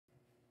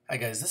Hi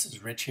guys, this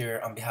is Rich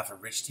here on behalf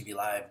of Rich TV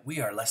Live. We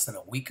are less than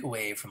a week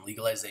away from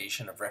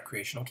legalization of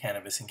recreational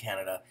cannabis in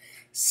Canada.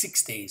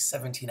 6 days,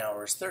 17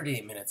 hours,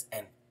 38 minutes,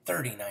 and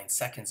 39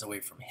 seconds away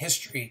from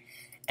history.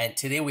 And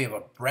today we have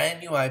a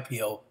brand new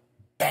IPO.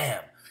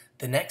 Bam!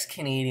 The next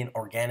Canadian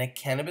organic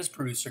cannabis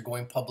producer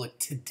going public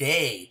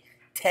today,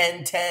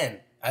 10/10.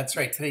 That's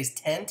right, today's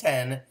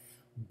 10/10.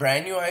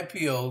 Brand new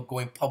IPO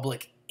going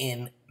public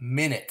in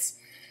minutes.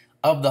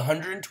 Of the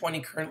 120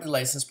 currently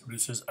licensed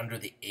producers under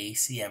the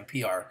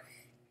ACMPR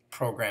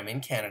program in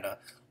Canada,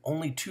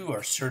 only 2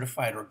 are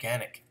certified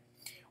organic.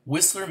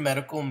 Whistler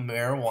Medical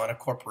Marijuana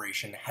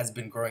Corporation has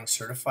been growing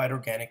certified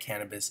organic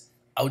cannabis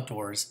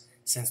outdoors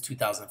since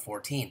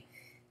 2014,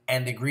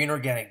 and the Green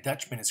Organic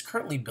Dutchman is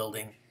currently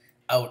building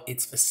out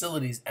its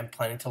facilities and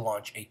planning to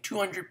launch a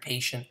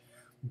 200-patient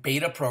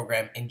beta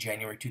program in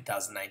January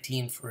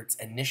 2019 for its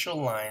initial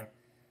line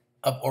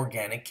of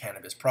organic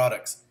cannabis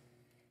products.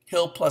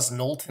 Hill plus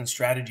Knowlton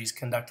Strategies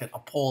conducted a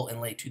poll in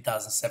late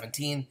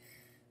 2017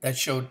 that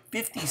showed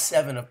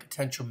 57% of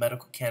potential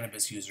medical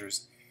cannabis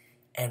users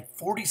and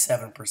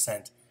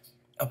 47%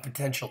 of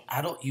potential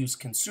adult use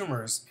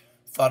consumers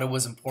thought it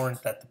was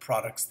important that the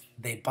products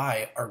they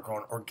buy are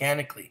grown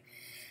organically.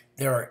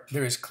 There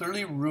is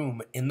clearly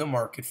room in the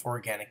market for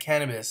organic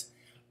cannabis,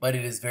 but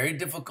it is very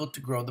difficult to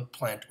grow the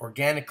plant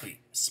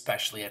organically,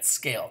 especially at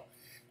scale.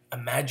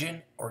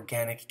 Imagine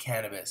organic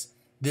cannabis.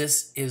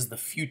 This is the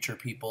future,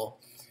 people.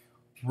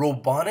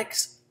 Rubicon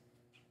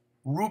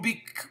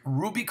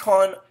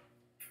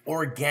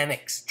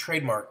Organics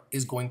trademark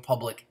is going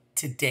public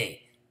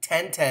today,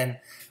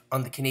 10/10,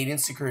 on the Canadian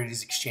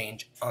Securities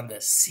Exchange on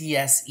the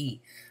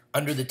CSE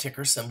under the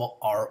ticker symbol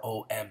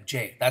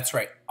ROMJ. That's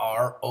right,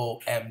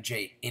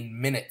 ROMJ,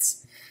 in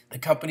minutes. The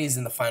company is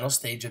in the final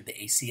stage of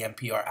the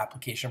ACMPR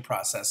application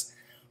process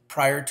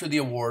prior to the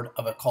award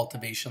of a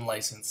cultivation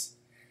license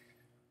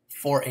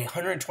for a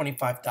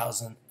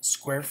 125,000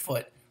 square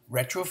foot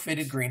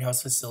retrofitted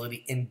greenhouse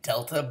facility in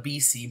Delta,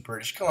 BC,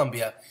 British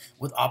Columbia,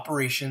 with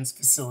operations,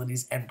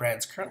 facilities, and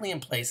brands currently in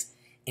place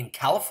in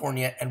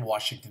California and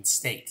Washington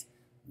State.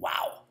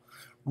 Wow.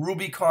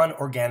 Rubicon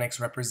Organics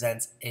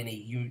represents an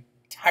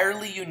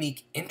entirely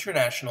unique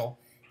international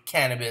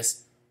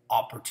cannabis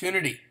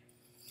opportunity.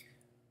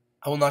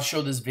 I will not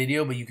show this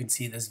video, but you can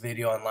see this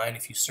video online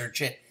if you search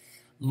it.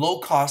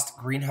 Low-cost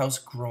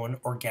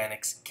greenhouse-grown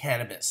organics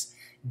cannabis.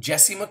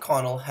 Jesse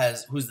McConnell,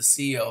 who's the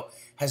CEO,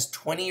 has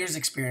 20 years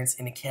experience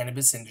in the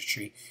cannabis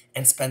industry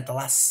and spent the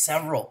last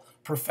several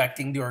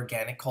perfecting the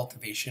organic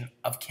cultivation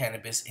of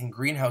cannabis in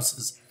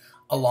greenhouses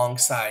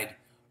alongside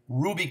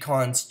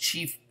Rubicon's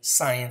chief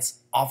science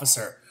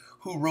officer,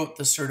 who wrote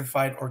the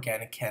Certified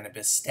Organic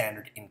Cannabis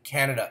Standard in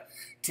Canada.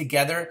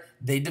 Together,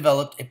 they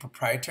developed a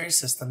proprietary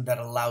system that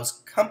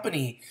allows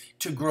company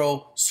to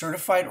grow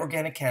certified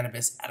organic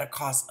cannabis at a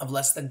cost of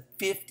less than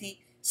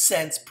 50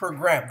 cents per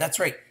gram. That's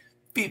right,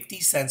 50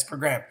 cents per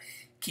gram.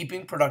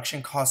 Keeping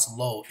production costs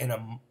low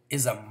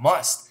is a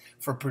must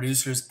for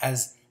producers,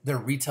 as their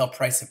retail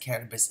price of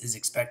cannabis is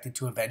expected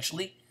to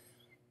eventually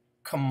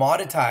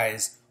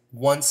commoditize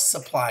once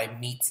supply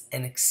meets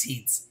and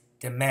exceeds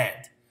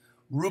demand.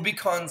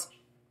 Rubicon's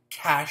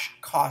cash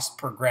cost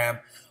per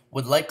gram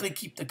would likely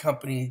keep the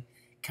company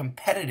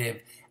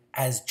competitive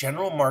as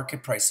general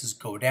market prices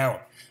go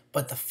down,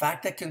 but the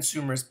fact that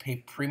consumers pay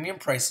premium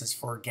prices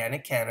for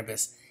organic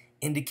cannabis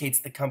indicates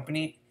the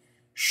company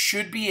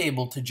should be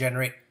able to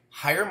generate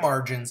higher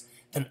margins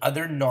than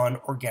other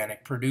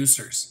non-organic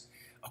producers.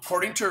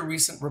 According to a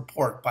recent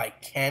report by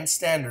Can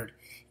Standard,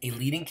 a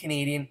leading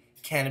Canadian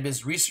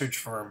cannabis research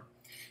firm,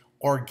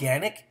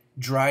 organic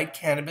dried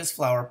cannabis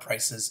flower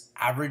prices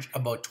average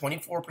about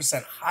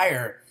 24%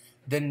 higher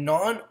than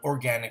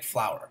non-organic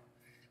flower.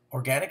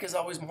 Organic is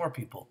always more,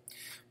 people.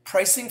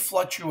 Pricing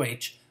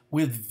fluctuates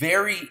with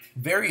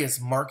various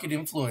market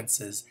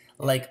influences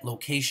like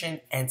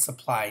location and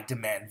supply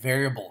demand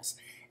variables,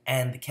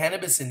 and the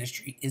cannabis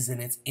industry is in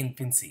its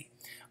infancy.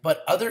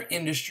 But other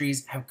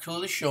industries have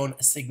clearly shown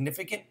a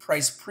significant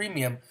price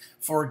premium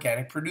for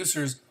organic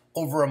producers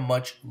over a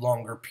much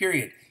longer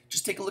period.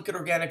 Just take a look at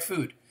organic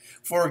food.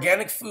 For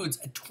organic foods,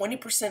 a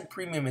 20%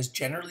 premium is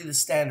generally the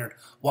standard,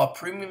 while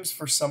premiums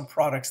for some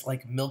products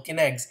like milk and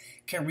eggs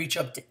can reach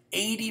up to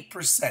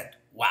 80%.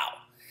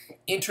 Wow.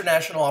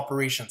 International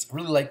operations. I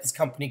really like this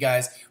company,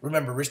 guys.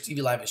 Remember, Rich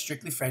TV Live is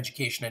strictly for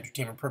education and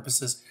entertainment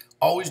purposes.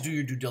 Always do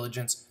your due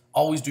diligence.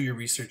 Always do your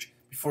research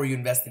before you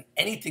invest in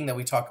anything that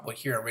we talk about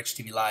here at Rich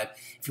TV Live.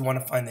 If you want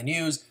to find the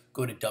news,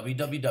 go to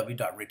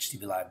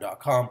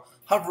www.richtvlive.com.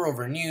 Hover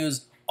over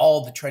news.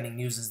 All the trending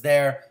news is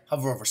there.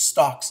 Hover over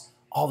stocks.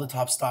 All the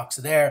top stocks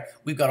are there.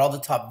 We've got all the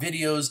top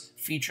videos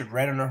featured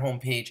right on our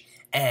homepage,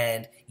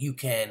 and you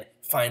can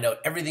find out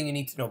everything you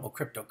need to know about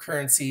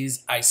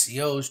cryptocurrencies,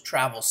 ICOs,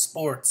 travel,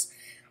 sports.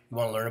 You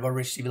want to learn about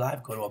Rich TV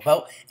Live, go to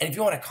About. And if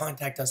you want to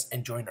contact us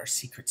and join our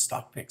secret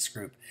Stock Picks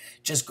group,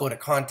 just go to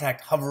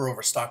Contact, hover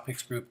over Stock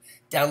Picks group,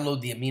 download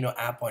the Amino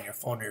app on your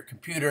phone or your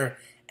computer,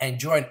 and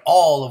join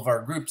all of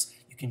our groups.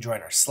 You can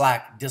join our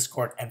Slack,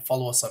 Discord, and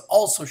follow us on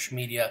all social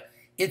media.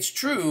 It's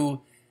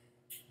true.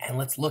 And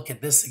let's look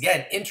at this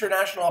again.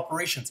 International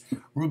operations.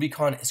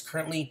 Rubicon is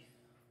currently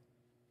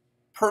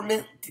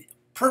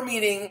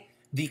permeating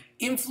the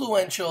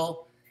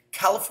influential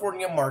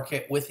California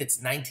market with its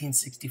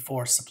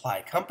 1964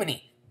 Supply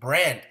Company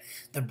brand.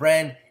 The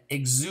brand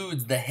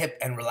exudes the hip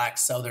and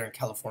relaxed Southern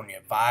California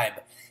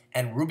vibe,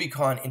 and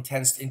Rubicon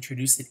intends to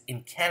introduce it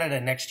in Canada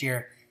next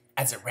year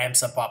as it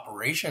ramps up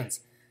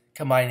operations,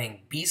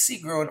 combining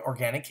BC-grown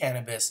organic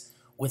cannabis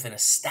with an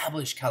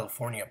established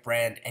California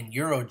brand and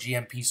Euro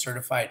GMP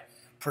certified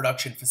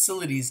production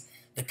facilities.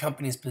 The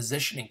company is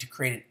positioning to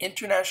create an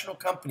international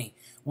company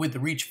with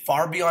reach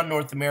far beyond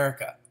North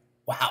America.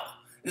 Wow,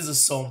 this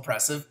is so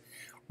impressive.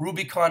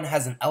 Rubicon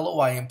has an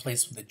LOI in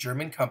place with a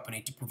German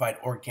company to provide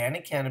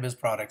organic cannabis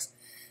products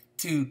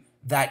to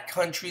that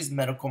country's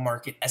medical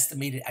market,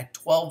 estimated at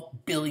 $12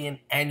 billion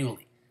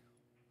annually.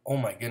 Oh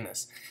my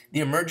goodness. The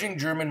emerging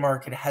German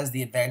market has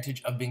the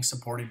advantage of being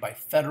supported by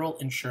federal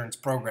insurance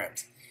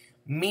programs,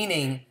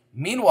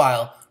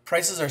 meanwhile,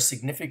 prices are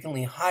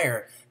significantly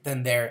higher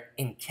than there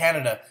in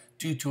Canada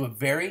due to a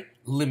very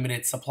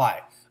limited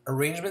supply.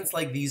 Arrangements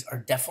like these are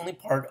definitely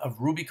part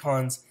of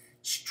Rubicon's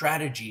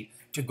strategy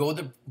to grow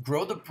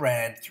the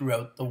brand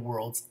throughout the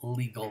world's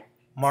legal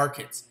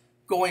markets.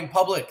 Going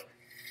public.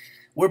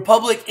 We're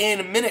public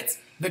in minutes.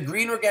 The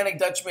Green Organic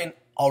Dutchman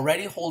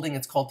already holding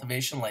its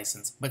cultivation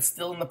license, but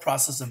still in the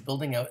process of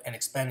building out and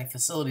expanding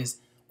facilities,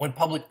 went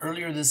public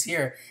earlier this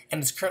year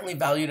and is currently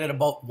valued at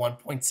about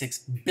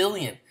 $1.6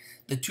 billion.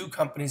 The two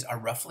companies are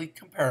roughly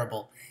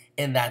comparable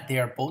in that they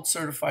are both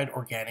certified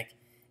organic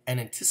and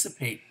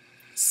anticipate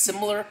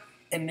similar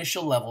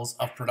initial levels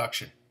of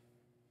production.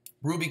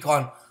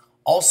 Rubicon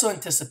also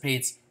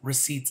anticipates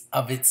receipts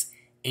of its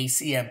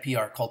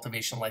ACMPR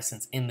cultivation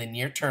license in the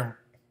near term,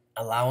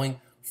 allowing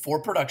for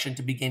production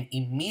to begin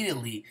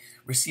immediately.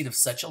 Receipt of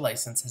such a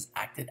license has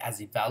acted as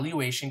a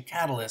valuation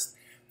catalyst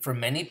for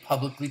many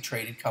publicly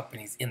traded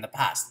companies in the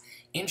past.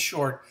 In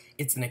short,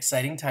 it's an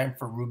exciting time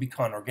for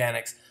Rubicon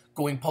Organics.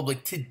 Going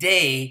public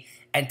today,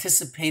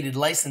 anticipated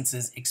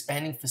licenses,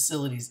 expanding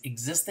facilities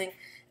existing,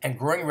 and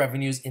growing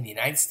revenues in the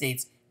United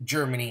States,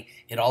 Germany.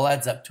 It all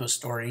adds up to a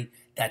story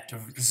that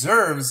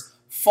deserves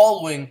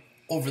following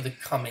over the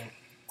coming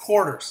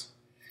quarters.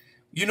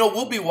 You know,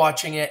 we'll be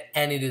watching it,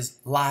 and it is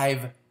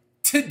live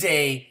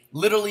today,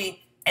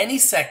 literally any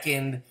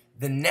second.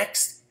 The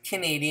next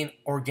Canadian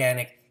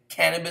organic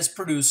cannabis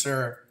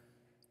producer.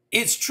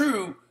 It's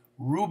true.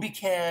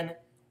 Rubicon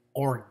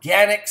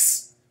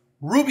Organics.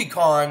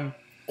 Rubicon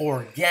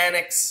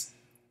Organics.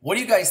 What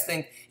do you guys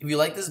think? If you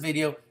like this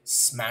video,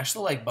 smash the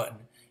like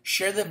button.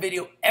 Share the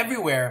video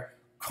everywhere.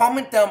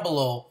 Comment down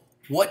below.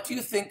 What do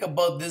you think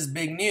about this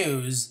big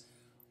news?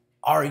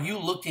 Are you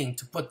looking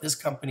to put this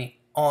company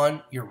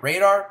on your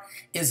radar?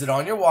 Is it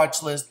on your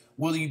watch list?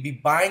 Will you be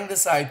buying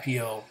this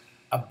IPO?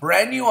 A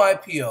brand new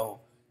IPO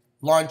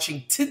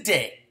launching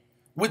today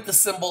with the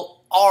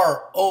symbol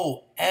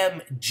ROMJ.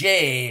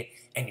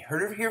 And you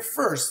heard it here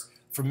first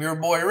from your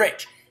boy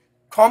Rich.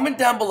 Comment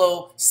down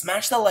below,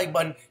 smash that like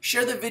button,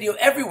 share the video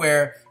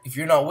everywhere. If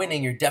you're not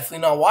winning, you're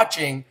definitely not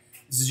watching.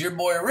 This is your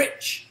boy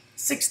Rich.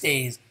 6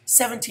 days,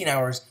 17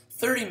 hours,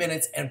 30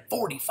 minutes, and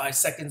 45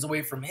 seconds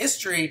away from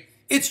history.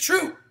 It's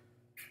true.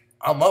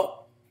 I'm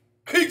out.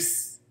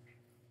 Peace.